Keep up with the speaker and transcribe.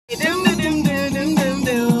What?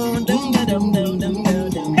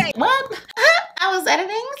 I was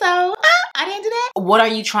editing, so I didn't do that. What are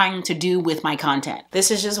you trying to do with my content?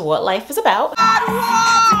 This is just what life is about.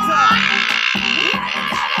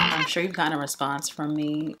 I'm sure you've gotten a response from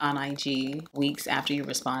me on IG weeks after you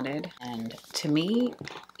responded. And to me,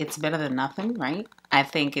 it's better than nothing, right? I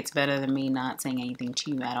think it's better than me not saying anything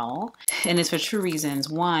to you at all. And it's for two reasons.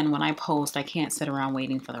 One, when I post, I can't sit around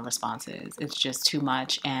waiting for the responses. It's just too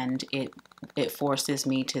much, and it forces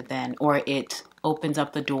me to then, or it opens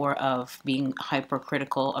up the door of being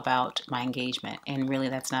hypercritical about my engagement. And really,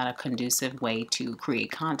 that's not a conducive way to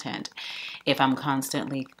create content if I'm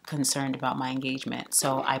constantly concerned about my engagement.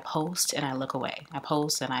 So I post and I look away. I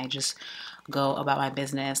post and I just go about my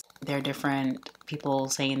business. There are different people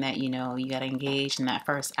saying that, you know, you gotta engage in that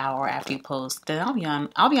first hour after you post. Then I'll be on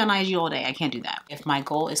IG all day. I can't do that. If my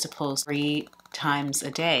goal is to post 3 times a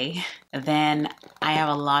day, then I have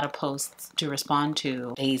a lot of posts to respond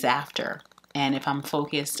to days after. And if I'm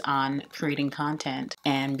focused on creating content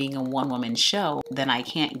and being a one-woman show, then I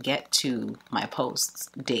can't get to my posts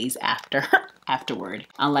days afterward,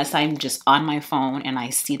 unless I'm just on my phone and I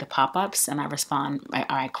see the pop-ups and I respond, or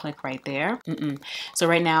I click right there. So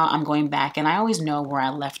right now I'm going back, and I always know where I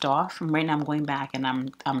left off. Right now I'm going back, and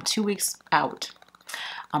I'm 2 weeks out.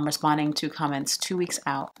 I'm responding to comments 2 weeks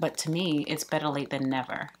out, but to me, it's better late than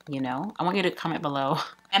never, you know? I want you to comment below,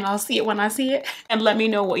 and I'll see it when I see it, and let me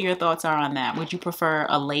know what your thoughts are on that. Would you prefer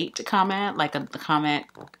a late comment, like a comment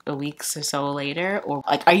a week or so later, or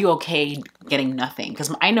like, are you okay getting nothing?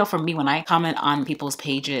 Because I know for me, when I comment on people's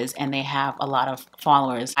pages and they have a lot of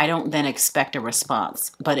followers, I don't then expect a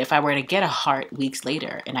response. But if I were to get a heart weeks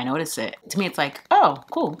later and I notice it, to me, it's like, oh,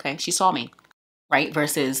 cool, okay, she saw me. Right?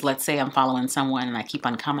 Versus, let's say I'm following someone and I keep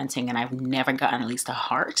on commenting and I've never gotten at least a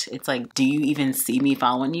heart. It's like, do you even see me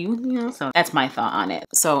following you? You know, so that's my thought on it.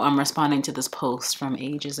 So I'm responding to this post from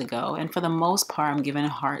ages ago, and for the most part, I'm giving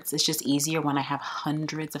hearts. It's just easier when I have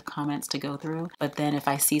hundreds of comments to go through. But then if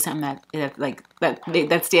I see something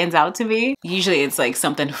that stands out to me, usually it's like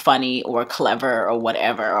something funny or clever or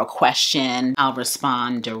whatever, or a question, I'll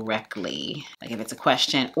respond directly. Like if it's a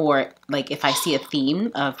question, or like if I see a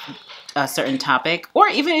theme of a certain topic, or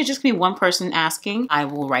even it just be one person asking, I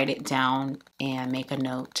will write it down and make a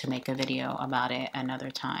note to make a video about it another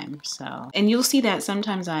time. So, and you'll see that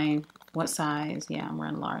sometimes what size? Yeah, I'm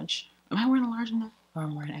wearing large. Am I wearing a large enough? Or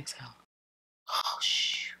I'm wearing XL? Oh,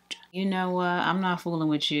 shoot. You know what? I'm not fooling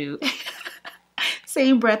with you.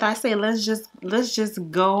 Same breath, I say, let's just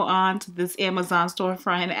go on to this Amazon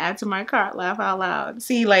storefront and add to my cart, laugh out loud.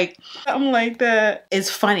 See, like, I'm like that. It's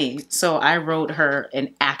funny. So I wrote her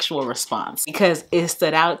an actual response because it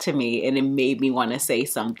stood out to me and it made me want to say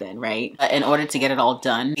something, right? In order to get it all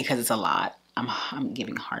done, because it's a lot, I'm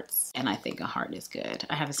giving hearts, and I think a heart is good.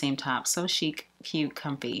 I have the same top, so chic, cute,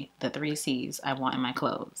 comfy. The 3 C's I want in my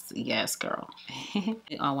clothes. Yes, girl.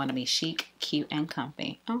 We all want to be chic, cute, and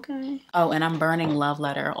comfy. Okay. Oh, and I'm burning Love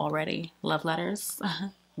Letter already. Love Letters.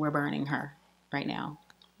 We're burning her right now.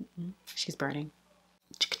 She's burning.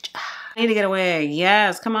 I need to get away.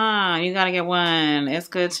 Yes, come on. You gotta get one. It's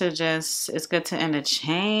good to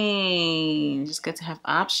interchange. It's good to have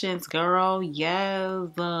options, girl. Yes.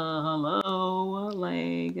 Hello.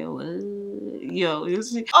 Like, what? Yo.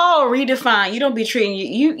 Oh, redefine. You don't be treating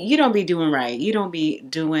you don't be doing right. You don't be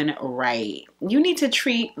doing right. You need to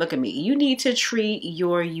treat, look at me. You need to treat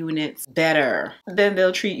your units better. Then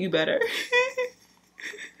they'll treat you better.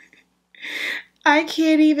 I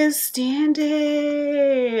can't even stand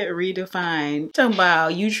it. Redefine. Talking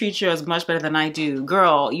about you treat yours much better than I do.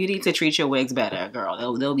 Girl, you need to treat your wigs better,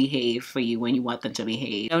 girl. They'll behave for you when you want them to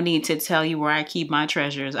behave. No need to tell you where I keep my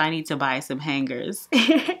treasures. I need to buy some hangers.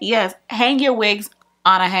 Yes, hang your wigs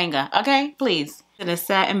on a hanger, okay? Please. To the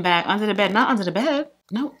satin bag under the bed. Not under the bed.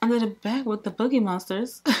 No, under the bed with the boogie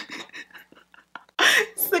monsters.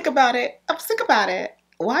 Sick about it. I'm sick about it.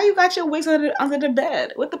 Why you got your wigs under the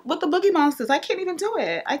bed with the boogie monsters? I can't even do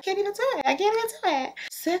it. I can't even do it. I can't even do it.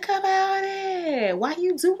 Sick about it. Why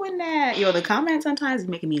you doing that? Yo, the comments sometimes is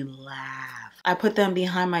making me laugh. I put them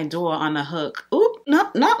behind my door on a hook. Oop,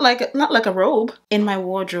 not like a robe. In my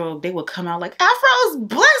wardrobe, they would come out like afros.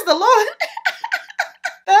 Bless the Lord.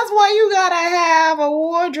 That's why you gotta have a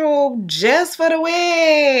wardrobe just for the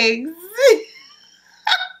wigs.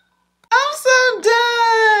 I'm so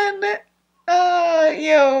done.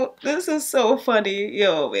 Yo, this is so funny.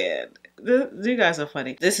 Yo, man. You guys are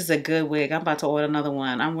funny. This is a good wig. I'm about to order another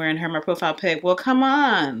one. I'm wearing her my profile pic. Well, come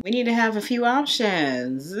on. We need to have a few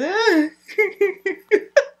options.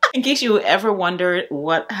 In case you ever wondered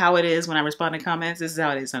how it is when I respond to comments, this is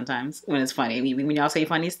how it is sometimes when it's funny. When y'all say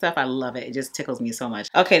funny stuff, I love it. It just tickles me so much.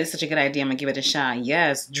 Okay, this is such a good idea. I'm gonna give it a shot.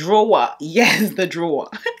 Yes, drawer. Yes, the drawer.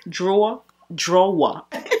 Drawer.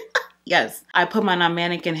 Yes, I put mine on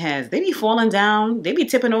mannequin heads. They be falling down. They be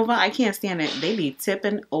tipping over. I can't stand it. They be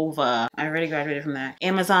tipping over. I already graduated from that.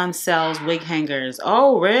 Amazon sells wig hangers.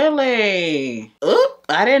 Oh, really? Oop,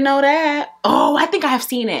 I didn't know that. Oh, I think I have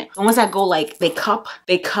seen it. The ones that go like, they cup,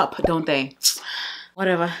 don't they?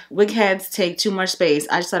 Whatever. Wig heads take too much space.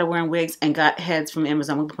 I just started wearing wigs and got heads from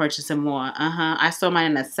Amazon. We'll be purchasing more. I store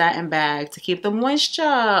mine in a satin bag to keep the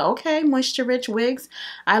moisture. Okay, moisture-rich wigs.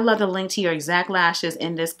 I love the link to your exact lashes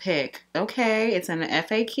in this pic. Okay, it's in the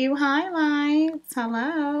FAQ highlights.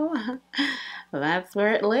 Hello. That's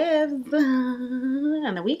where it lives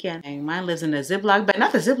on the weekend. And mine lives in the Ziploc bag.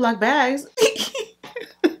 Not the Ziploc bags.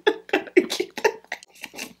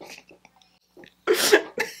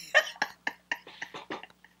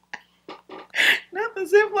 Not the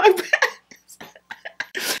Ziploc bags.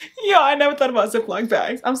 Yo, I never thought about Ziploc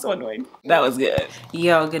bags. I'm so annoyed. That was good.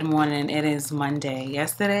 Yo, good morning. It is Monday.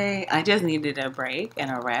 Yesterday, I just needed a break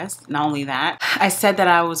and a rest. Not only that, I said that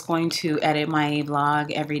I was going to edit my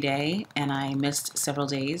vlog every day, and I missed several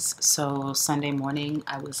days. So Sunday morning,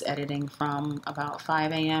 I was editing from about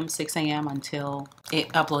 5 a.m., 6 a.m. until it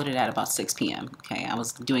uploaded at about 6 p.m. Okay, I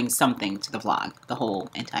was doing something to the vlog the whole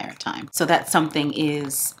entire time. So that something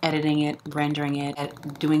is editing it, rendering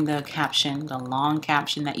it, doing the caption, the long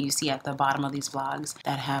caption that you see at the bottom of these vlogs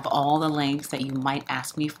that have all the links that you might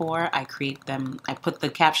ask me for. I create them, I put the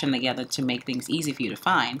caption together to make things easy for you to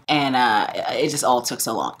find, and it just all took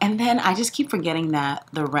so long. And then I just keep forgetting that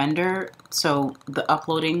the render, so the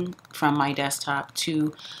uploading from my desktop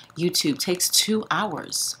to YouTube takes 2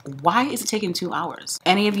 hours. Why is it taking 2 hours?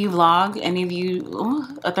 Any of you vlog, any of you,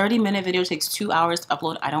 a 30-minute video takes 2 hours to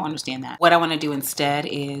upload? I don't understand that. What I want to do instead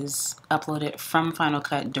is upload it from Final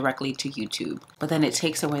Cut directly to YouTube. But then it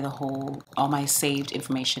takes away all my saved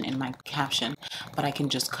information in my caption, but I can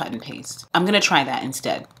just cut and paste. I'm going to try that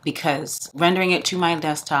instead, because rendering it to my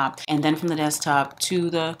desktop and then from the desktop to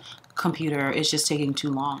the computer is just taking too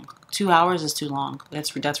long. 2 hours is too long.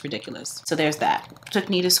 That's ridiculous. So there's that. Took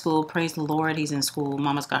Nee to school. Praise the Lord, he's in school.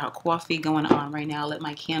 Mama's got her coffee going on right now. Lit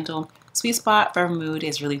my candle. Sweet Spot Forever Mood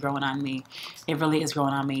is really growing on me. It really is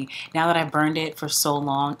growing on me. Now that I burned it for so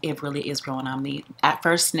long, it really is growing on me. At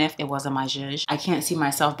first sniff, it wasn't my zhuzh. I can't see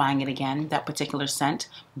myself buying it again, that particular scent.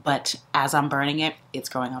 But as I'm burning it, it's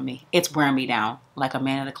growing on me. It's wearing me down. Like a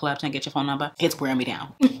man at a club trying to get your phone number. It's wearing me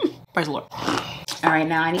down. Praise the Lord. All right,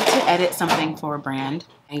 now I need to edit something for a brand.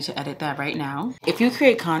 I need to edit that right now. If you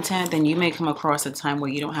create content, then you may come across a time where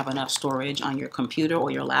you don't have enough storage on your computer or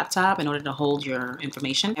your laptop in order to hold your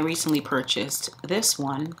information. I recently purchased this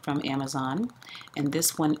one from Amazon, and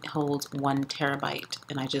this one holds 1 terabyte,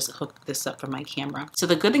 and I just hooked this up for my camera. So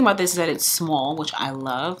the good thing about this is that it's small, which I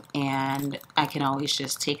love, and I can always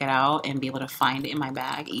just take it out and be able to find it in my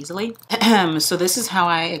bag easily. So this is how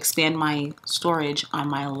I expand my storage on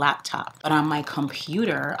my laptop. But on my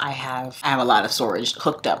computer, I have a lot of storage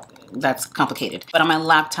hooked up. That's complicated. But on my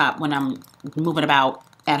laptop, when I'm moving about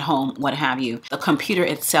at home, what have you, the computer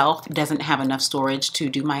itself doesn't have enough storage to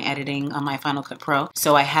do my editing on my Final Cut Pro.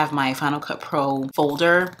 So I have my Final Cut Pro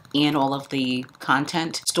folder and all of the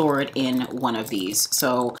content stored in one of these.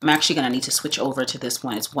 So I'm actually gonna need to switch over to this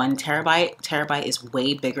one. It's 1 terabyte. Terabyte is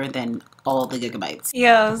way bigger than all the gigabytes.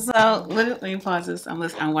 Yo, so let me pause this.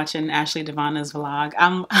 I'm watching Ashley Devana's vlog.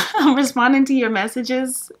 I'm responding to your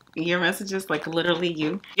messages, like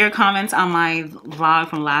literally your comments on my vlog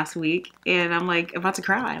from last week, and I'm like about to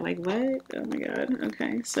cry. Like, what? Oh my god.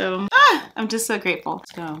 Okay, so I'm just so grateful.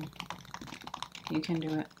 So you can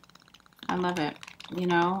do it. I love it. You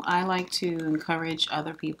know, I like to encourage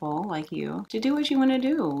other people like you to do what you want to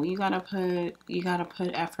do. You gotta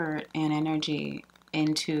put effort and energy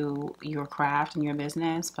into your craft and your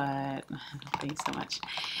business, but thanks so much.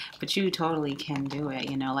 But you totally can do it,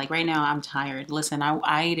 you know. Like right now, I'm tired. Listen,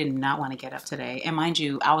 I did not want to get up today. And mind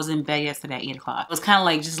you, I was in bed yesterday at 8 o'clock. I was kind of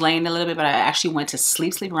like just laying a little bit, but I actually went to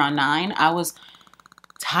sleep around 9. I was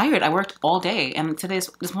tired. I worked all day. And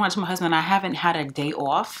this morning to my husband, I haven't had a day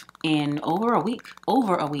off in over a week.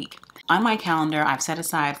 On my calendar, I've set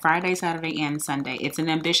aside Friday, Saturday, and Sunday. It's an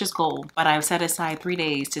ambitious goal, but I've set aside 3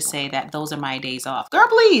 days to say that those are my days off. Girl,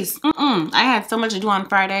 please. I had so much to do on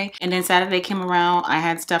Friday, and then Saturday came around, I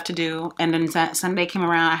had stuff to do, and then Sunday came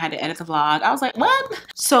around, I had to edit the vlog. I was like, what?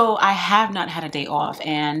 So I have not had a day off,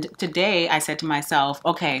 and today I said to myself,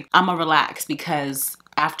 okay, I'm gonna relax because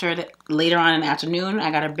later on in the afternoon,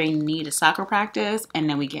 I gotta bring Nee to soccer practice, and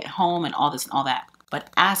then we get home and all this and all that. but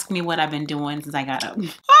ask me what I've been doing since I got up.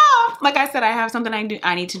 Like I said, I have something I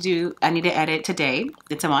need to edit today.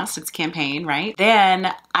 It's a must. It's a campaign, right?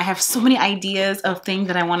 Then I have so many ideas of things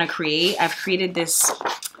that I want to create. I've created this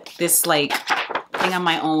like thing on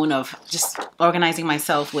my own of just organizing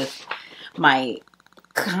myself with my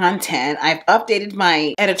content. I've updated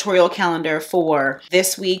my editorial calendar for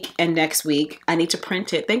this week and next week. I need to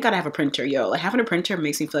print it. Thank God I have a printer, yo. Like having a printer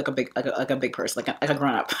makes me feel like a big person, like a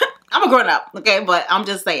grown up. I'm a grown up, okay? But I'm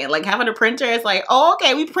just saying, like having a printer is like, oh,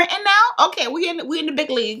 okay, we printing now? Okay, we in the big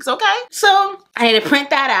leagues, okay? So I need to print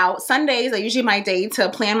that out. Sundays are usually my day to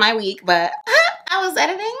plan my week, but I was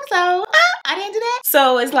editing, so I didn't do that.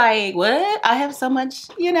 So it's like, what? I have so much,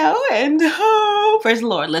 you know, and oh, praise the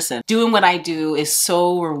Lord. Listen, doing what I do is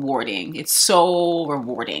so rewarding. It's so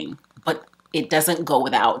rewarding, but it doesn't go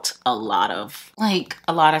without a lot of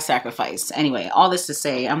sacrifice. Anyway, all this to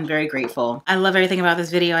say, I'm very grateful. I love everything about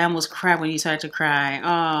this video. I almost cried when you started to cry.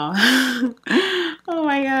 Oh, oh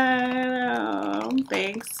my God. Oh,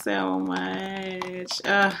 thanks so much.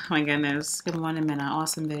 Oh my goodness. Good morning, Mena.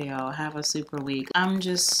 Awesome video. Have a super week. I'm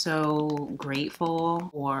just so grateful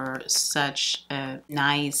for such a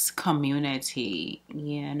nice community,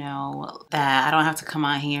 you know, that I don't have to come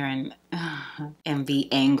out here and be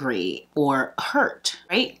angry or hurt,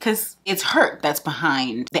 right? Because it's hurt that's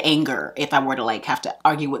behind the anger. If I were to like have to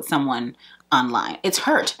argue with someone online, it's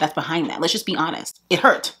hurt that's behind that. Let's just be honest. It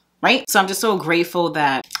hurt, right? So I'm just so grateful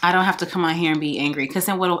that I don't have to come out here and be angry, because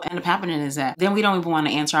then what'll end up happening is that then we don't even want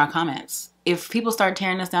to answer our comments. If people start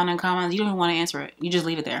tearing us down in comments, you don't even want to answer it. You just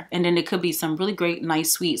leave it there. And then it could be some really great,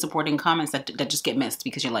 nice, sweet, supporting comments that just get missed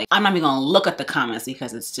because you're like, I'm not even going to look at the comments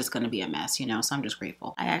because it's just going to be a mess, you know? So I'm just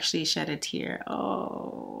grateful. I actually shed a tear.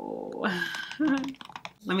 Oh.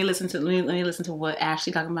 Let me listen to what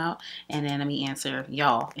Ashley talking about, and then let me answer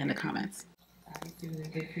y'all in the comments.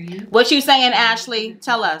 What you saying, Ashley?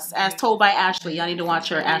 Tell us. As told by Ashley. Y'all need to watch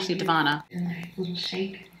her, Ashley Devana. Little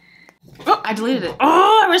shake. Oh, I deleted it.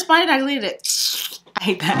 Oh, I responded. I deleted it. I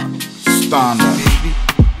hate that. Standard. Baby.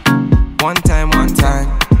 One time.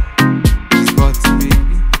 It's got to be.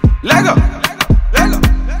 Lego.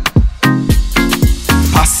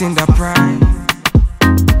 Passing the prime.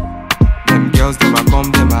 Them girls, them I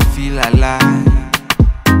come, them I feel alive.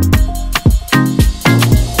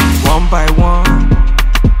 One by one.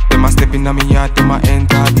 Them I step in on me yard, them I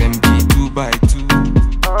enter. Them be 2 by 2.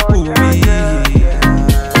 Ooh, yeah.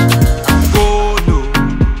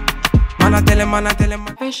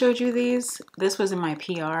 I showed you these. This was in my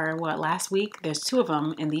PR, last week? There's 2 of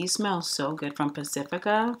them, and these smell so good from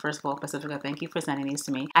Pacifica. First of all, Pacifica, thank you for sending these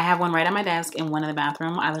to me. I have one right on my desk and one in the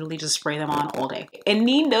bathroom. I literally just spray them on all day. And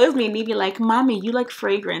Nee knows me, and Nee be like, Mommy, you like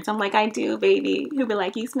fragrance. I'm like, I do, baby. He'll be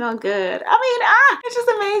like, you smell good. I mean, it's just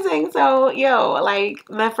amazing. So, yo, like,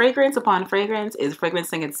 the fragrance upon fragrance is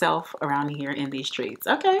fragrancing itself around here in these streets,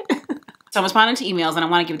 okay? So I'm responding to emails, and I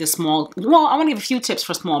want to give I want to give a few tips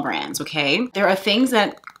for small brands, okay? There are things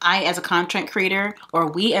that I as a content creator, or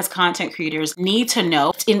we as content creators, need to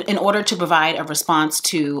know in order to provide a response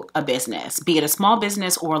to a business, be it a small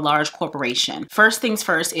business or a large corporation. First things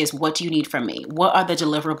first is, what do you need from me? What are the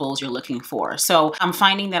deliverables you're looking for? So I'm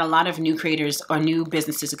finding that a lot of new creators or new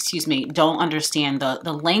businesses, don't understand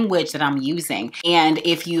the language that I'm using. And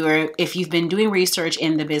if you've been doing research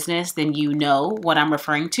in the business, then you know what I'm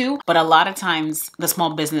referring to. But a lot of times the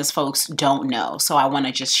small business folks don't know. So I want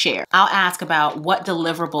to just share. I'll ask about, what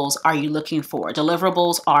deliverables are you looking for?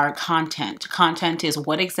 Deliverables are content. Content is,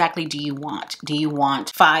 what exactly do you want? Do you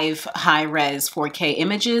want 5 high-res 4K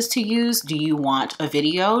images to use? Do you want a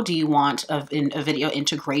video? Do you want a video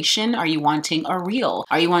integration? Are you wanting a reel?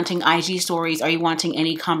 Are you wanting IG stories? Are you wanting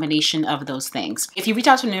any combination of those things? If you reach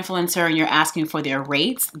out to an influencer and you're asking for their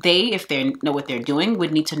rates, if they know what they're doing,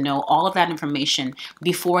 would need to know all of that information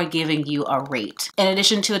before giving you a rate. In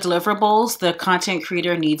addition to the deliverables, the content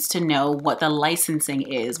creator needs to know what the licensing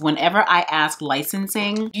is. Whenever I ask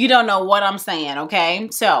licensing, you don't know what I'm saying, okay?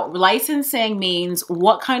 So licensing means,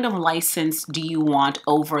 what kind of license do you want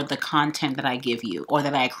over the content that I give you or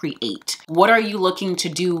that I create? What are you looking to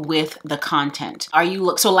do with the content?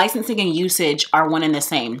 So licensing and usage are one and the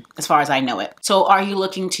same as far as I know it. So are you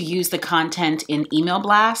looking to use the content in email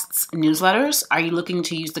blasts, newsletters? Are you looking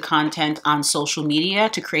to use the content on social media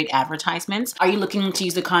to create advertisements? Are you looking to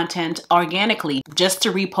use the content organically just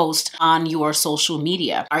to repost on your social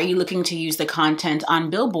media? Are you looking to use the content on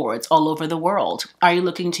billboards all over the world? Are you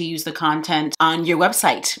looking to use the content on your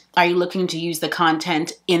website? Are you looking to use the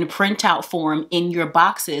content in printout form in your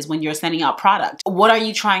boxes when you're sending out product? What are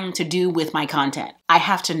you trying to do with my content? I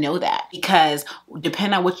have to know that, because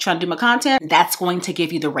depending on what you're trying to do my content, that's going to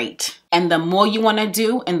give you the rate. And the more you want to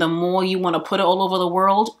do and the more you want to put it all over the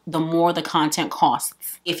world, the more the content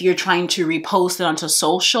costs. If you're trying to repost it onto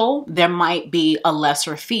social, there might be a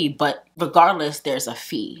lesser fee, but regardless, there's a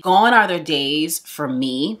fee. Gone are the days for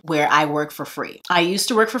me where I work for free. I used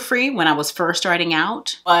to work for free when I was first starting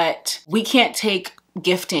out, but we can't take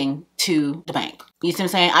gifting to the bank. You see what I'm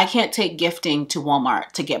saying? I can't take gifting to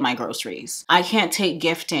Walmart to get my groceries. I can't take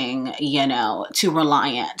gifting, you know, to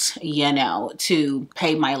Reliant, you know, to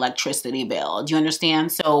pay my electricity bill. Do you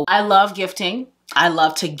understand? So I love gifting. I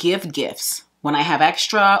love to give gifts. When I have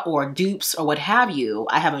extra or dupes or what have you,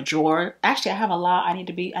 I have a drawer. Actually, I have a lot. I need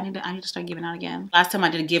to start giving out again. Last time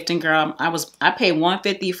I did a gifting, girl, I paid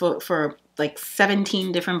 $150 for like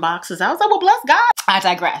 17 different boxes. I was like, well, bless God. I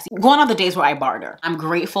digress. Going on the days where I barter. I'm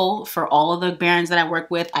grateful for all of the brands that I work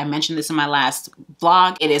with. I mentioned this in my last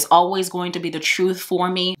vlog. It is always going to be the truth for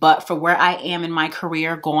me, but for where I am in my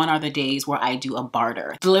career, gone are the days where I do a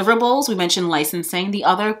barter. Deliverables, we mentioned licensing. The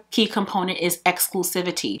other key component is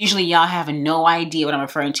exclusivity. Usually y'all have no idea what I'm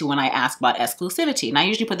referring to when I ask about exclusivity. And I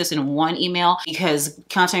usually put this in one email because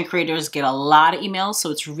content creators get a lot of emails, so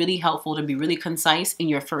it's really helpful to be really concise in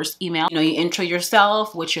your first email. You know, you intro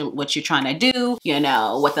yourself, what you're trying to do, you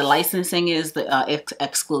know, what the licensing is, the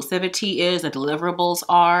exclusivity is, the deliverables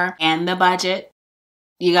are, and the budget.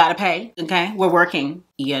 You gotta pay, okay? We're working,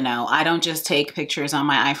 you know. I don't just take pictures on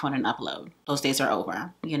my iPhone and upload. Those days are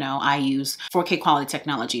over. You know, I use 4K quality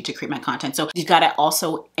technology to create my content. So you gotta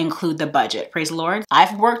also include the budget. Praise the Lord.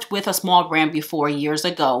 I've worked with a small brand before years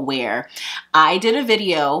ago where I did a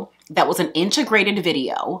video that was an integrated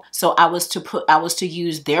video. So I was to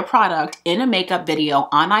use their product in a makeup video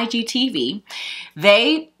on IGTV.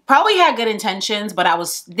 They probably had good intentions, but after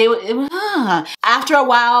a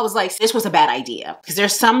while, I was like, this was a bad idea. Because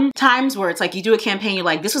there's some times where it's like you do a campaign, you're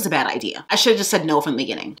like, this was a bad idea. I should have just said no from the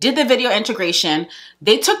beginning. Did the video integration.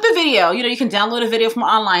 They took the video, you know, you can download a video from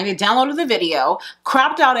online. They downloaded the video,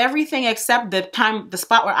 cropped out everything except the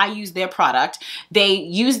spot where I used their product. They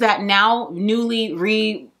used that now newly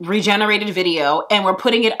regenerated video and we're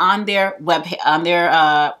putting it on their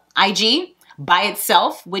IG by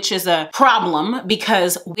itself, which is a problem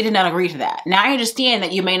because we did not agree to that. Now I understand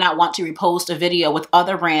that you may not want to repost a video with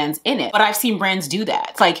other brands in it, but I've seen brands do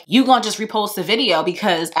that. It's like, you gonna just repost the video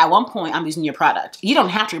because at one point I'm using your product. You don't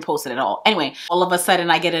have to repost it at all. Anyway, all of a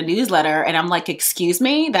sudden I get a newsletter and I'm like, excuse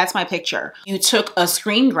me, that's my picture. You took a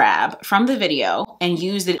screen grab from the video and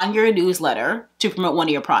used it on your newsletter to promote one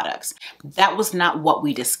of your products. That was not what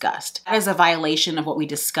we discussed. That is a violation of what we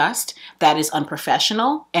discussed. That is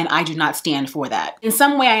unprofessional, and I do not stand for that. In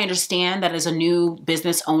some way, I understand that as a new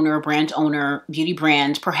business owner, brand owner, beauty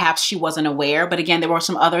brand, perhaps she wasn't aware, but again, there were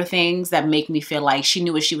some other things that make me feel like she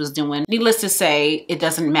knew what she was doing. Needless to say, it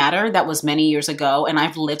doesn't matter. That was many years ago, and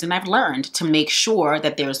I've lived and I've learned to make sure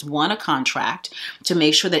that there's a contract, to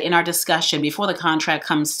make sure that in our discussion, before the contract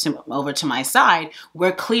comes over to my side,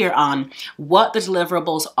 we're clear on what the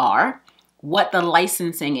deliverables are, what the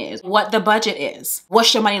licensing is, what the budget is,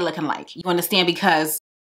 what's your money looking like. You understand? Because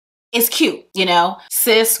it's cute, you know,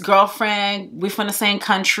 sis, girlfriend, we're from the same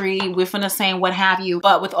country, we're from the same what have you,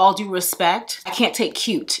 but with all due respect, I can't take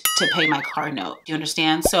cute to pay my car note. You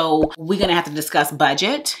understand? So we're gonna have to discuss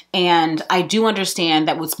budget. And I do understand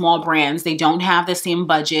that with small brands, they don't have the same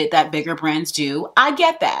budget that bigger brands do. I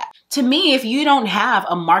get that. To me, if you don't have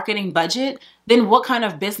a marketing budget, then what kind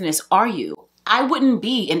of business are you? I wouldn't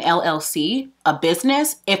be an LLC, a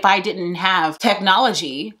business, if I didn't have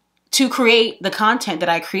technology to create the content that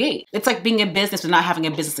I create. It's like being a business but not having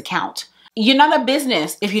a business account. You're not a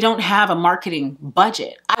business if you don't have a marketing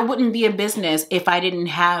budget. I wouldn't be a business if I didn't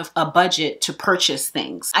have a budget to purchase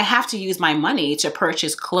things. I have to use my money to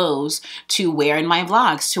purchase clothes to wear in my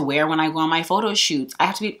vlogs, to wear when I go on my photo shoots. I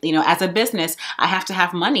have to be, you know, as a business, I have to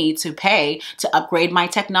have money to pay to upgrade my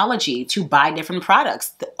technology, to buy different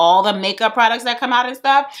products. All the makeup products that come out and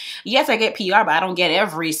stuff. Yes, I get PR, but I don't get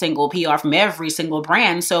every single PR from every single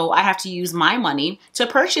brand. So I have to use my money to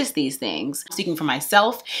purchase these things. I'm speaking for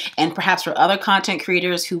myself and perhaps for other content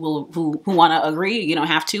creators who want to agree. You don't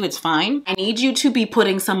have to, it's fine. I need you to be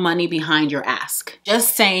putting some money behind your ask.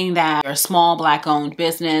 Just saying that you're a small Black owned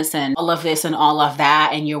business and all of this and all of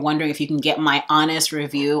that, and you're wondering if you can get my honest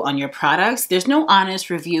review on your products. There's no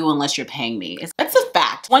honest review unless you're paying me. That's a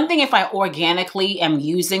fact. One thing, if I organically am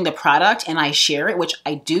using the product and I share it, which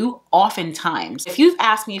I do oftentimes, if you've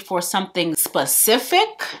asked me for something specific,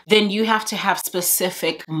 then you have to have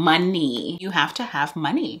specific money. You have to have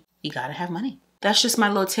money. You gotta have money. That's just my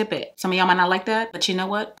little tidbit. Some of y'all might not like that, but you know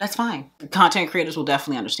what? That's fine. Content creators will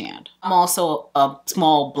definitely understand. I'm also a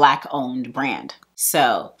small Black owned brand.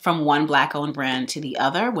 So from one Black owned brand to the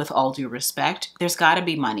other, with all due respect, there's gotta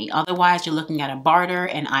be money. Otherwise you're looking at a barter,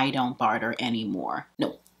 and I don't barter anymore.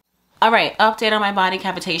 No. All right, update on my body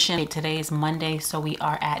cavitation. Today is Monday, so we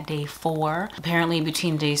are at day 4. Apparently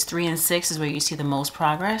between days 3 and 6 is where you see the most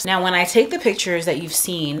progress. Now, when I take the pictures that you've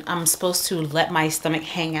seen, I'm supposed to let my stomach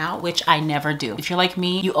hang out, which I never do. If you're like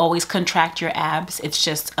me, you always contract your abs. It's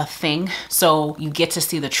just a thing. So you get to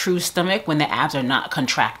see the true stomach when the abs are not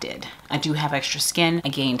contracted. I do have extra skin. I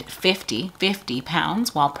gained 50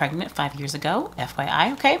 pounds while pregnant 5 years ago,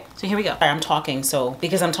 FYI, okay? So here we go. I'm talking, so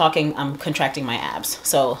because I'm talking, I'm contracting my abs.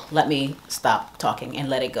 So let me stop talking and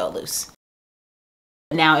let it go loose.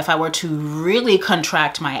 Now, if I were to really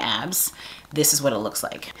contract my abs, this is what it looks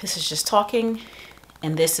like. This is just talking,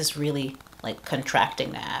 and this is really like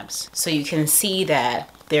contracting the abs. So you can see that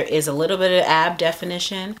there is a little bit of ab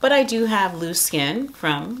definition, but I do have loose skin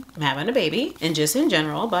from having a baby and just in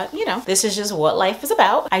general, but you know, this is just what life is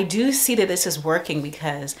about. I do see that this is working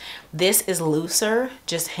because this is looser,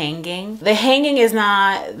 just hanging. The hanging is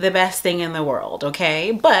not the best thing in the world,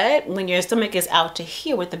 okay? But when your stomach is out to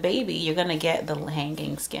here with the baby, you're gonna get the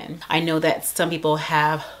hanging skin. I know that some people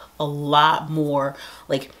have a lot more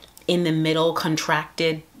like in the middle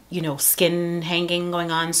contracted, you know, skin hanging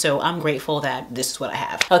going on. So I'm grateful that this is what I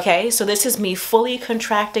have. Okay, so this is me fully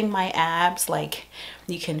contracting my abs. Like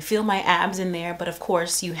you can feel my abs in there, but of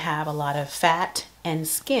course you have a lot of fat and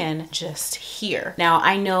skin just here. Now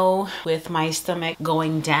I know with my stomach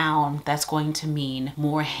going down, that's going to mean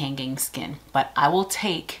more hanging skin, but I will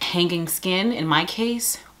take hanging skin in my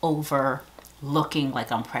case over looking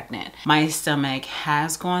like I'm pregnant. My stomach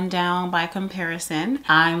has gone down by comparison.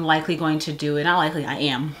 I'm likely going to do it, not likely, I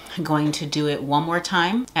am going to do it one more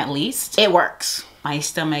time at least. It works. My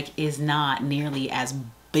stomach is not nearly as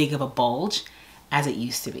big of a bulge as it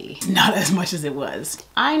used to be. Not as much as it was.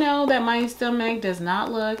 I know that my stomach does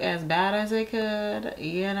not look as bad as it could,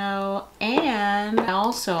 you know, and I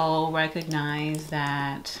also recognize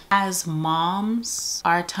that as moms,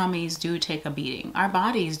 our tummies do take a beating. Our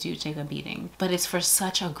bodies do take a beating, but it's for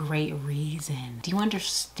such a great reason. Do you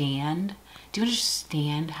understand? Do you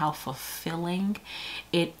understand how fulfilling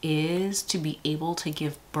it is to be able to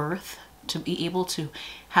give birth, to be able to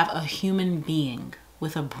have a human being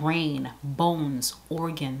with a brain, bones,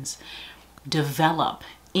 organs, develop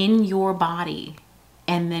in your body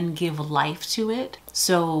and then give life to it?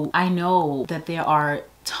 So I know that there are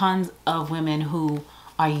tons of women who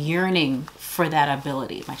are yearning for that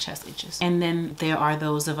ability. My chest itches. And then there are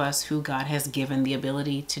those of us who God has given the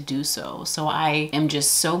ability to do so. So I am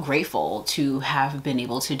just so grateful to have been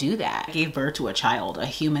able to do that. I gave birth to a child, a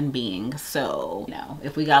human being. So, you know,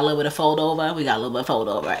 if we got a little bit of fold over, we got a little bit of fold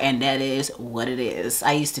over, and that is what it is.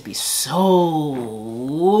 I used to be so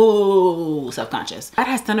self-conscious. God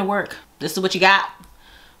has done the work. This is what you got.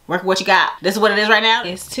 Work what you got. This is what it is right now.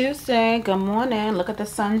 It's Tuesday. Good morning. Look at the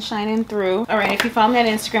sun shining through. All right, if you follow me on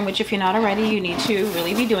Instagram, which if you're not already, you need to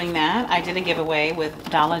really be doing that. I did a giveaway with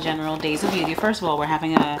Dollar General Days of Beauty. First of all, we're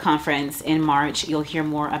having a conference in March. You'll hear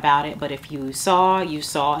more about it, but if you saw, you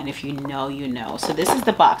saw, and if you know, you know. So this is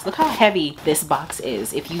the box. Look how heavy this box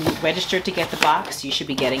is. If you registered to get the box, you should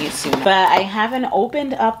be getting it soon. But I haven't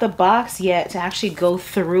opened up the box yet to actually go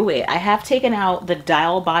through it. I have taken out the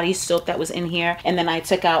Dial body soap that was in here, and then I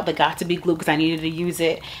took out the Got to Be glue because I needed to use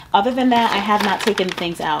it. Other than that, I have not taken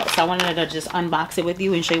things out. So I wanted to just unbox it with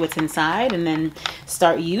you and show you what's inside and then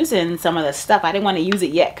start using some of the stuff. I didn't want to use it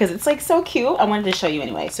yet because it's like so cute. I wanted to show you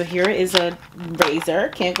anyway. So here is a razor.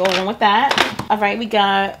 Can't go wrong with that. All right, we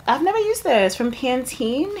got, I've never used this, from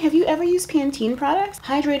Pantene. Have you ever used Pantene products?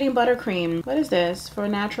 Hydrating buttercream. What is this? For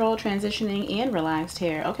natural, transitioning, and relaxed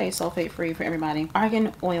hair. Okay, sulfate free for everybody.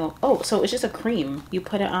 Argan oil. Oh, so it's just a cream. You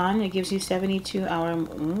put it on, it gives you 72-hour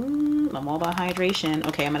mobile hydration.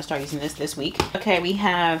 Okay, I'm gonna start using this week. Okay, we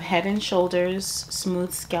have Head and Shoulders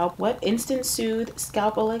Smooth Scalp. What? Instant Soothe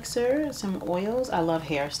Scalp Elixir. Some oils. I love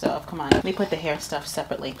hair stuff. Come on. Let me put the hair stuff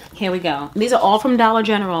separately. Here we go. These are all from Dollar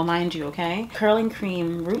General, mind you, okay? Curling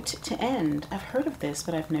Cream Root to End. I've heard of this,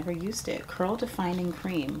 but I've never used it. Curl Defining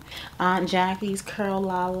Cream. Aunt Jackie's Curl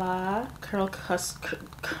La La.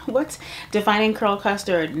 What? Defining Curl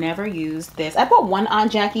Custard. Never used this. I bought one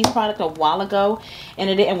Aunt Jackie's product a while ago, and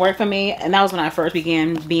it didn't work for me, and that was when I first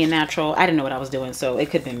began being natural. I didn't know what I was doing, so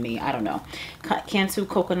it could have been me. I don't know. Kansu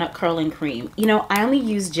Coconut Curling Cream. You know, I only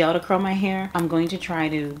use gel to curl my hair. I'm going to try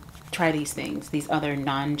these things, these other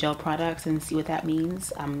non-gel products, and see what that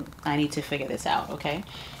means. I need to figure this out, okay?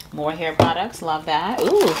 More hair products, love that.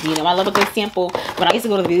 Ooh, you know I love a good sample. When I used to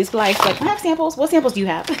go to the beauty supply, I was like, can I have samples? What samples do you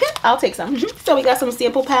have? I'll take some. So we got some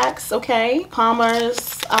sample packs, okay.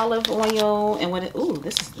 Palmer's olive oil, and what? Ooh,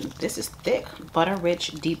 this is thick. Butter rich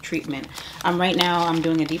deep treatment. Right now I'm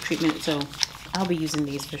doing a deep treatment, so I'll be using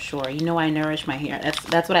these for sure. You know I nourish my hair.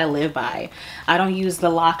 That's what I live by. I don't use the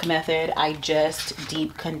lock method. I just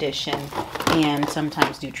deep condition and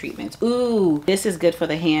sometimes do treatments. Ooh, this is good for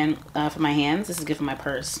the hand, for my hands. This is good for my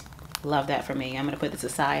purse. Love that for me. I'm gonna put this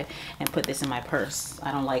aside and put this in my purse.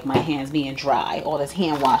 I don't like my hands being dry, all this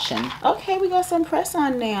hand washing. Okay, we got some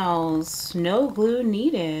press-on nails. No glue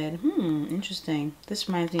needed. Interesting. This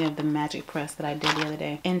reminds me of the magic press that I did the other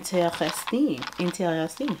day. Interesting.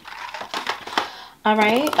 Interesting. All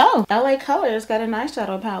right. Oh, LA Colors got an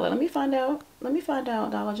eyeshadow palette. Let me find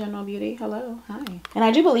out. Dollar General Beauty. Hello. Hi. And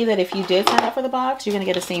I do believe that if you did sign up for the box, you're going to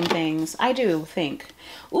get the same things. I do think.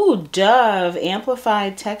 Ooh, Dove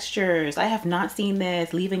Amplified Textures. I have not seen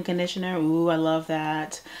this. Leave-in conditioner. Ooh, I love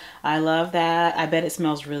that. I love that. I bet it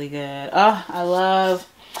smells really good. Oh, I love.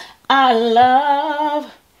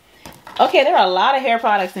 Okay, there are a lot of hair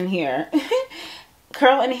products in here.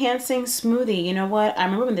 Curl enhancing smoothie. You know what? I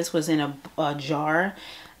remember when this was in a jar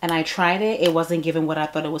and I tried it. It wasn't giving what I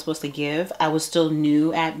thought it was supposed to give. I was still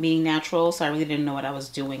new at being natural, so I really didn't know what I was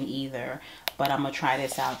doing either. But I'm gonna try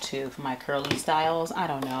this out too for my curly styles. I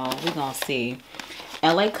don't know. We're gonna see.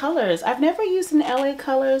 LA Colors. I've never used an LA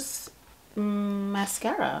Colors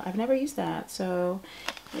mascara. I've never used that. So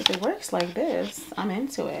if it works like this, I'm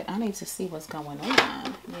into it. I need to see what's going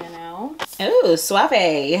on, you know. Oh,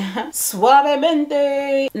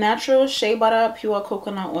 Suavemente Natural Shea Butter Pure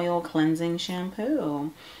Coconut Oil Cleansing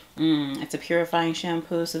Shampoo. It's a purifying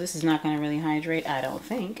shampoo, so this is not going to really hydrate, I don't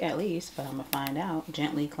think, at least, but I'm going to find out.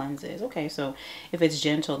 Gently cleanses. Okay, so if it's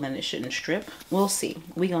gentle, then it shouldn't strip. We'll see.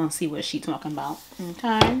 We're going to see what she's talking about.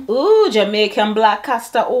 Okay. Ooh, Jamaican Black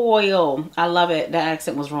Castor Oil. I love it. The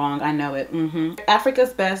accent was wrong. I know it.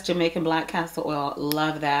 Africa's Best Jamaican Black Castor Oil.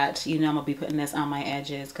 Love that. You know I'm going to be putting this on my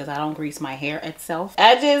edges because I don't grease my hair itself.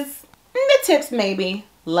 Edges, the tips maybe.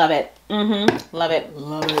 Love it. Love it.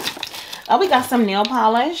 Love it. Oh, we got some nail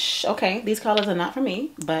polish. Okay, these colors are not for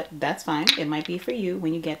me, but that's fine. It might be for you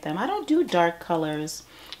when you get them. I don't do dark colors.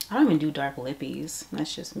 I don't even do dark lippies.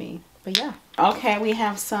 That's just me. But yeah. Okay, we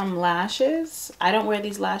have some lashes. I don't wear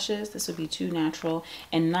these lashes. This would be too natural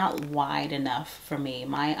and not wide enough for me.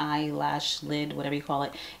 My eyelash lid, whatever you call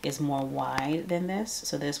it, is more wide than this.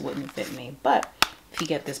 So this wouldn't fit me. But if you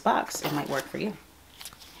get this box, it might work for you.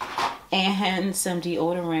 And some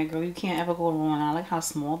deodorant. Girl, you can't ever go wrong. I like how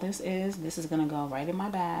small this is. This is gonna go right in my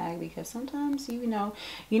bag because sometimes, you know,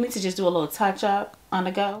 you need to just do a little touch up on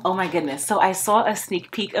the go. Oh my goodness. So I saw a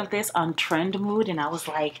sneak peek of this on Trend Mood and I was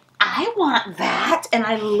like, I want that. And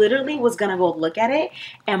I literally was gonna go look at it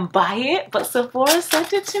and buy it, but Sephora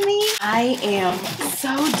sent it to me. I am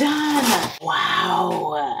so done.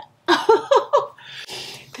 Wow.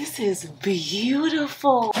 This is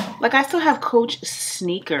beautiful. Like, I still have Coach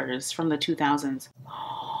sneakers from the 2000s.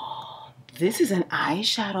 This is an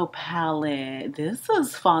eyeshadow palette. This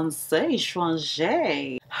is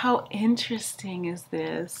Francais. How interesting is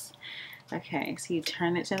this? Okay, so you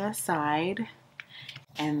turn it to the side.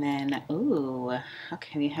 And then, ooh,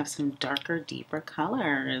 okay, we have some darker, deeper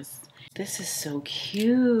colors. This is so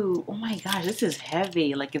cute. Oh my gosh, this is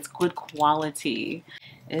heavy. Like, it's good quality.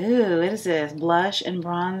 Ooh, what is this? Blush and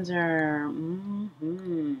bronzer.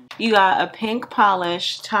 You got a pink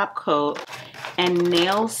polish top coat and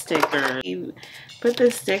nail stickers. You put the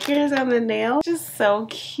stickers on the nail. Just so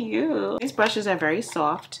cute. These brushes are very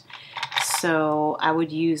soft, so I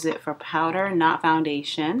would use it for powder, not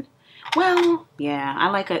foundation. Well, yeah, I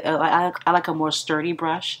like a more sturdy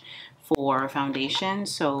brush for foundation.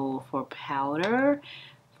 So for powder,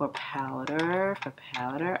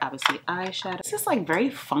 obviously eyeshadow. This is like very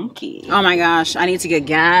funky. Oh my gosh, I need to get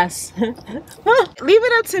gas. Leave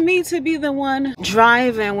it up to me to be the one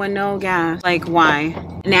driving with no gas. Like, why?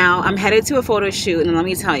 Now I'm headed to a photo shoot, and let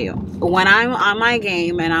me tell you, when I'm on my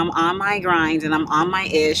game and I'm on my grind and I'm on my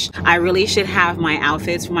ish, I really should have my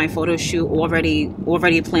outfits for my photo shoot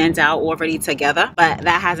already planned out, already together, but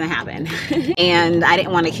that hasn't happened. And I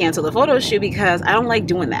didn't want to cancel the photo shoot because I don't like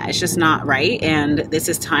doing that. It's just not right, and this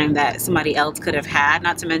is time that somebody else could have had.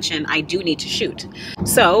 Not to mention, I do need to shoot.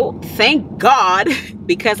 So thank God,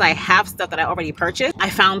 because I have stuff that I already purchased, I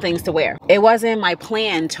found things to wear. It wasn't my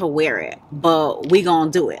plan to wear it, but we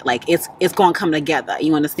gonna do it. Like it's gonna come together.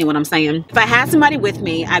 You understand what I'm saying? If I had somebody with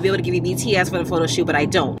me, I'd be able to give you BTS for the photo shoot, but I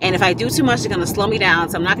don't. And if I do too much, it's gonna slow me down.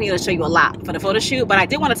 So I'm not gonna be able to show you a lot for the photo shoot, but I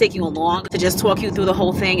did want to take you along to just talk you through the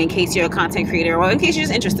whole thing in case you're a content creator or in case you're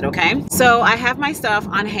just interested, okay? So I have my stuff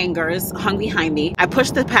on hangers hung behind me. I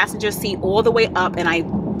push the passenger seat all the way up and I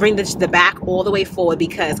bring the back all the way forward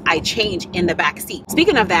because I change in the back seat.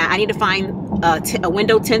 Speaking of that, I need to find a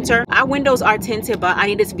window tinter. Our windows are tinted, but I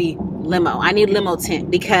need it to be limo. I need limo tint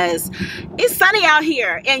because it's sunny out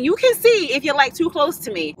here and you can see if you're like too close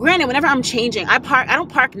to me. Granted, whenever I'm changing, I don't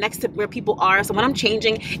park next to where people are. So when I'm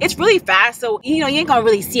changing, it's really fast. So, you know, you ain't gonna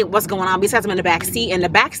really see what's going on besides I'm in the back seat, and the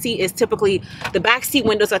back seat is typically, the back seat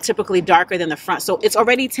windows are typically darker than the front. So it's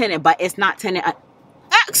already tinted, but it's not tinted.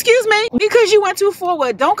 Excuse me, because you went too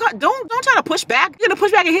forward. Don't try to push back. You're gonna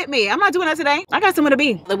push back and hit me. I'm not doing that today. I got somewhere to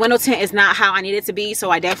be. The window tint is not how I need it to be,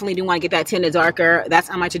 so I definitely do want to get that tinted darker. That's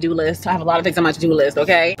on my to-do list. I have a lot of things on my to-do list,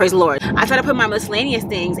 okay? Praise the Lord. I try to put my miscellaneous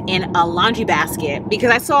things in a laundry basket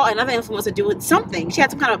because I saw another influencer do it something. She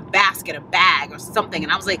had some kind of basket, a bag or something,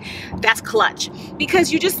 and I was like, that's clutch.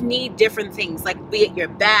 Because you just need different things, like be it your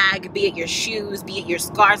bag, be it your shoes, be it your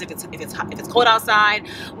scarves if it's cold outside,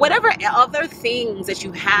 whatever other things that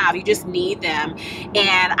you have, you just need them.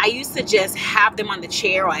 And I used to just have them on the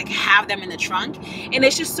chair or like have them in the trunk, and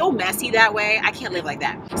it's just so messy that way. I can't live like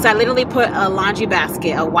that. So I literally put a laundry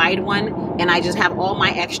basket, a wide one, and I just have all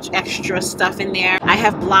my extra stuff in there. I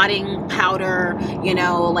have blotting powder, you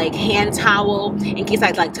know, like hand towel in case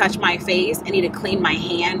I like touch my face. I need to clean my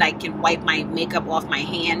hand. I can wipe my makeup off my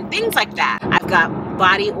hand, things like that. I've got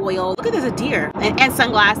body oil. Look at, there's a deer. And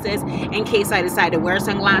sunglasses in case I decide to wear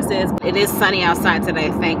sunglasses. It is sunny outside today,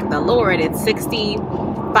 thank the Lord. It's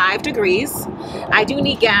 65 degrees. I do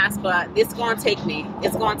need gas, but it's gonna take me.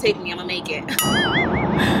 It's gonna take me. I'm gonna make it.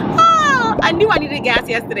 I knew I needed gas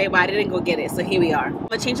yesterday, but I didn't go get it, so here we are. I'm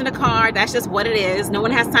gonna change in the car. That's just what it is. No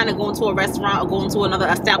one has time to go into a restaurant or go into another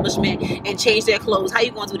establishment and change their clothes. How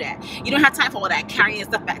you gonna do that? You don't have time for all that carrying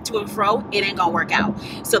stuff back to and fro. It ain't gonna work out.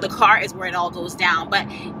 So the car is where it all goes down. But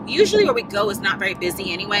usually where we go is not very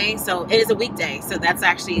busy anyway, so it is a weekday, so that's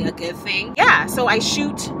actually a good thing. Yeah, so I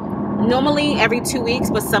shoot normally every 2 weeks,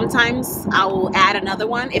 but sometimes I will add another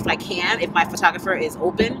one if I can, if my photographer is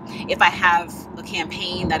open, if I have a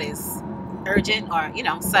campaign that is urgent or, you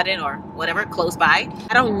know, sudden or whatever, close by.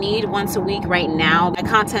 I don't need once a week right now. My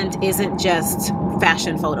content isn't just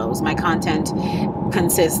fashion photos. My content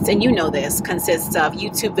consists, and you know this, consists of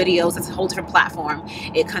YouTube videos. It's a whole different platform.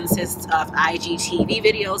 It consists of IGTV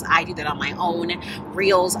videos. I do that on my own.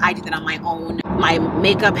 Reels, I do that on my own. My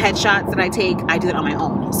makeup headshots that I take, I do that on my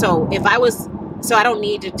own. So I don't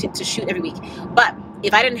need to shoot every week. But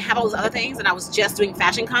if I didn't have all those other things and I was just doing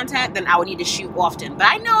fashion content, then I would need to shoot often. But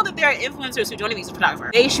I know that there are influencers who don't even use a photographer.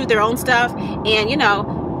 They shoot their own stuff, and you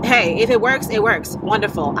know, hey, if it works, it works.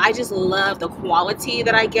 Wonderful. I just love the quality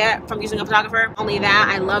that I get from using a photographer. Only that,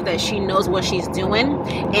 I love that she knows what she's doing,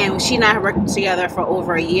 and she and I have worked together for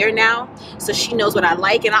over a year now, so she knows what I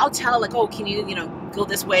like, and I'll tell her like, oh, can you know, go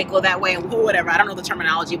this way, go that way, and whatever. I don't know the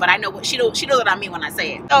terminology, but I know what she knows what I mean when I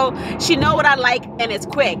say it. So she know what I like, and it's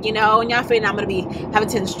quick, you know, and y'all feeling I'm gonna be having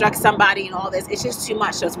to instruct somebody and all this. It's just too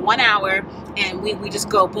much. So it's 1 hour, and we just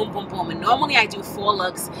go boom, boom, boom. And normally I do 4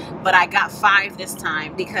 looks, but I got 5 this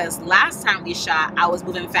time because last time we shot, I was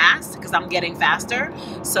moving fast because I'm getting faster.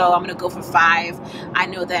 So I'm gonna go for 5. I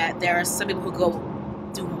know that there are some people who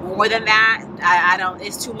do more than that. I don't,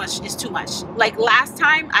 it's too much. It's too much. Like last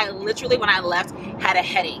time, I literally, when I left, had a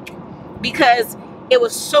headache because it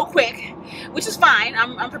was so quick, which is fine.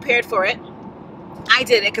 I'm prepared for it. I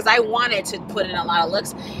did it because I wanted to put in a lot of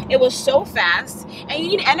looks. It was so fast, and you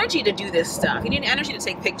need energy to do this stuff. You need energy to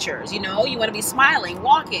take pictures, you know? You want to be smiling,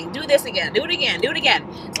 walking, do this again, do it again, do it again.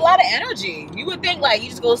 It's a lot of energy. You would think like you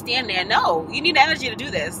just go stand there. No, you need energy to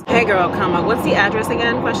do this. Hey girl, come on. What's the address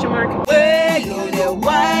again? Question mark. Where you the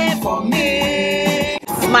wife for me?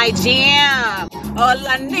 It's my jam. All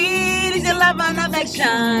I need is your love and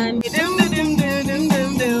affection. Hey.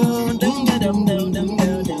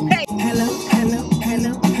 Hello,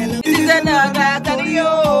 hello. This is another you.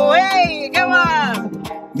 Hey, come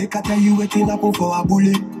on. Make I tell you what you up for a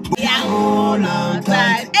bullet. Yeah, hold on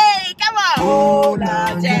tight. Hey, come on. Hold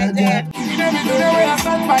on tight.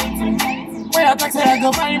 Where I talk, say I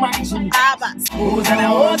go find my machine.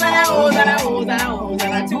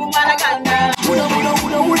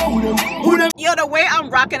 Yo, the way I'm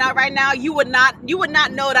rocking out right now, you would not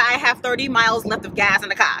know that I have 30 miles left of gas in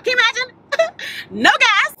the car. Can you imagine? No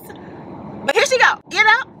gas. But here she go, you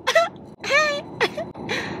know? Hey.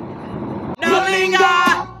 No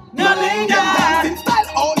linger. No linger. Style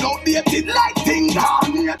all outdated like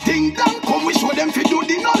tinga. Tinga. Come we show them fi do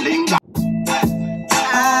the no linger.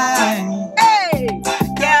 Hey,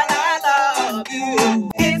 girl, I love you.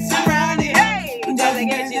 It's Friday. Hey, just in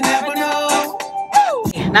case you never know.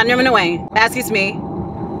 Not never no way. Excuse me.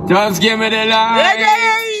 Just give me the line.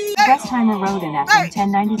 Best timer road in FM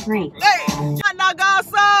 1093. Hey, not go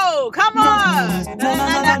so. Come on.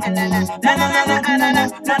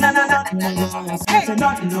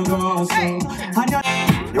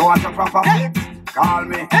 You want a proper fix? Call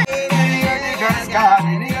me. Hear the girls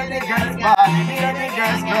calling, hear the girls calling, hear the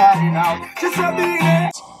girls crying out. She's a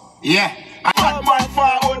big. Yeah. Bad man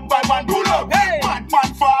forward, bad man pull up. Bad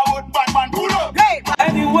man forward, bad man pull up. Hey,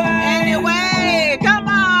 anyway, come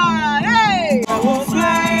on. Hey. I will fly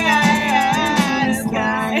high in the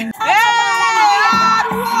sky.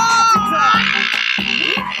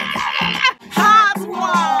 Hot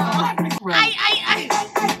one.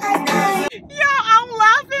 Yo, I'm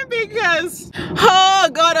laughing because, oh,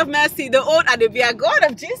 God of mercy, the old Adubea, God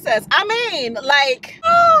of Jesus. I mean, like,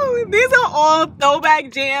 oh, these are all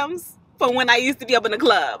throwback jams from when I used to be up in the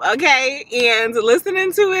club, okay? And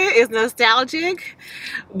listening to it is nostalgic,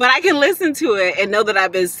 but I can listen to it and know that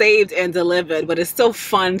I've been saved and delivered, but it's still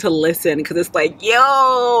fun to listen because it's like,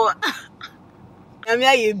 yo,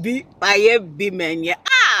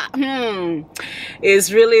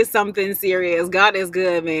 it's really something serious. God is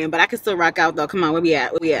good, man, but I can still rock out though. Come on, where we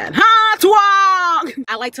at? Where we at? Hot walk!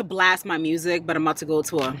 I like to blast my music, but I'm about to go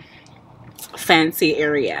to a fancy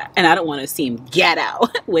area and I don't want to seem ghetto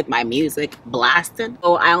with my music blasting.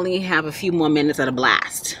 Oh, I only have a few more minutes at a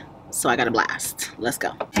blast, so I gotta blast. Let's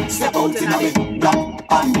go.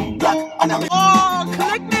 Oh,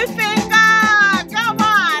 click me finger, come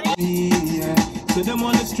on.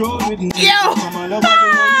 Yo,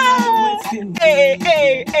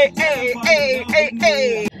 hey.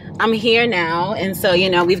 I'm here now, and so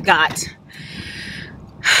we've got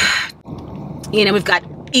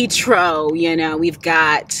Etro, we've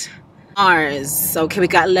got Mars, okay, we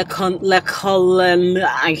got I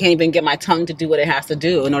can't even get my tongue to do what it has to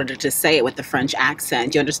do in order to say it with the French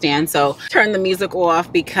accent, you understand? So turn the music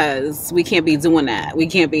off because we can't be doing that. We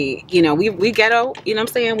can't be, we ghetto, you know what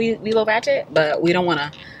I'm saying? We low ratchet, but we don't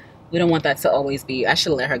want that to always be. I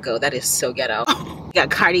should let her go. That is so ghetto. We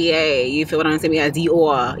got Cartier, you feel what I'm saying? We got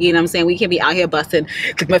Dior, you know what I'm saying? We can't be out here busting,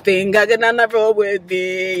 click my finger, get on the road with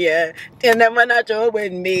me, yeah. And then when I roll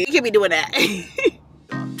with me. We can't be doing that.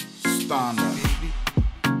 Standard.